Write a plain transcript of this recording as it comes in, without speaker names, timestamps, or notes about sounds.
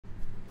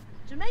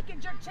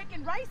Jamaican jerk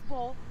chicken rice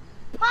bowl,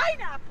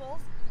 pineapples.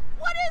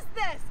 What is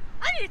this?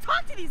 I need to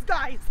talk to these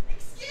guys.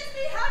 Excuse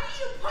me, how do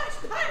you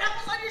put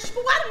pineapples on your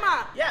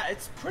shawarma? Yeah,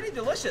 it's pretty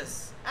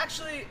delicious.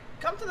 Actually,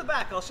 come to the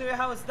back. I'll show you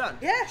how it's done.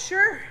 Yeah,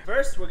 sure.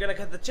 First, we're gonna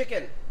cut the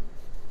chicken.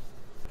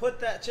 Put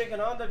that chicken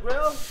on the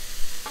grill.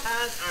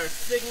 Has our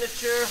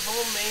signature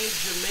homemade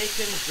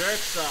Jamaican jerk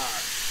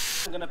sauce.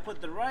 I'm gonna put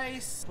the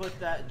rice, put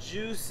that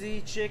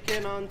juicy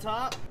chicken on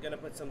top. I'm gonna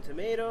put some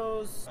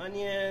tomatoes,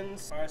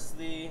 onions,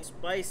 parsley,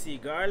 spicy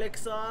garlic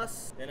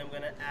sauce. Then I'm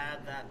gonna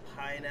add that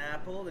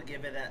pineapple to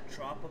give it that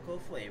tropical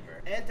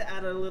flavor. And to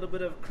add a little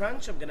bit of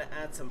crunch, I'm gonna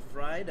add some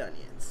fried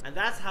onions. And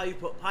that's how you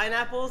put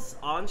pineapples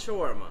on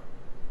shawarma.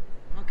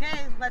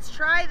 Okay, let's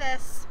try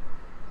this.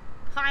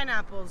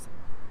 Pineapples.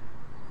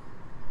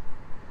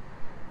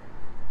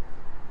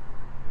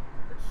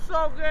 It's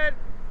so good.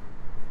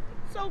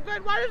 So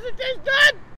good. Why does it taste good?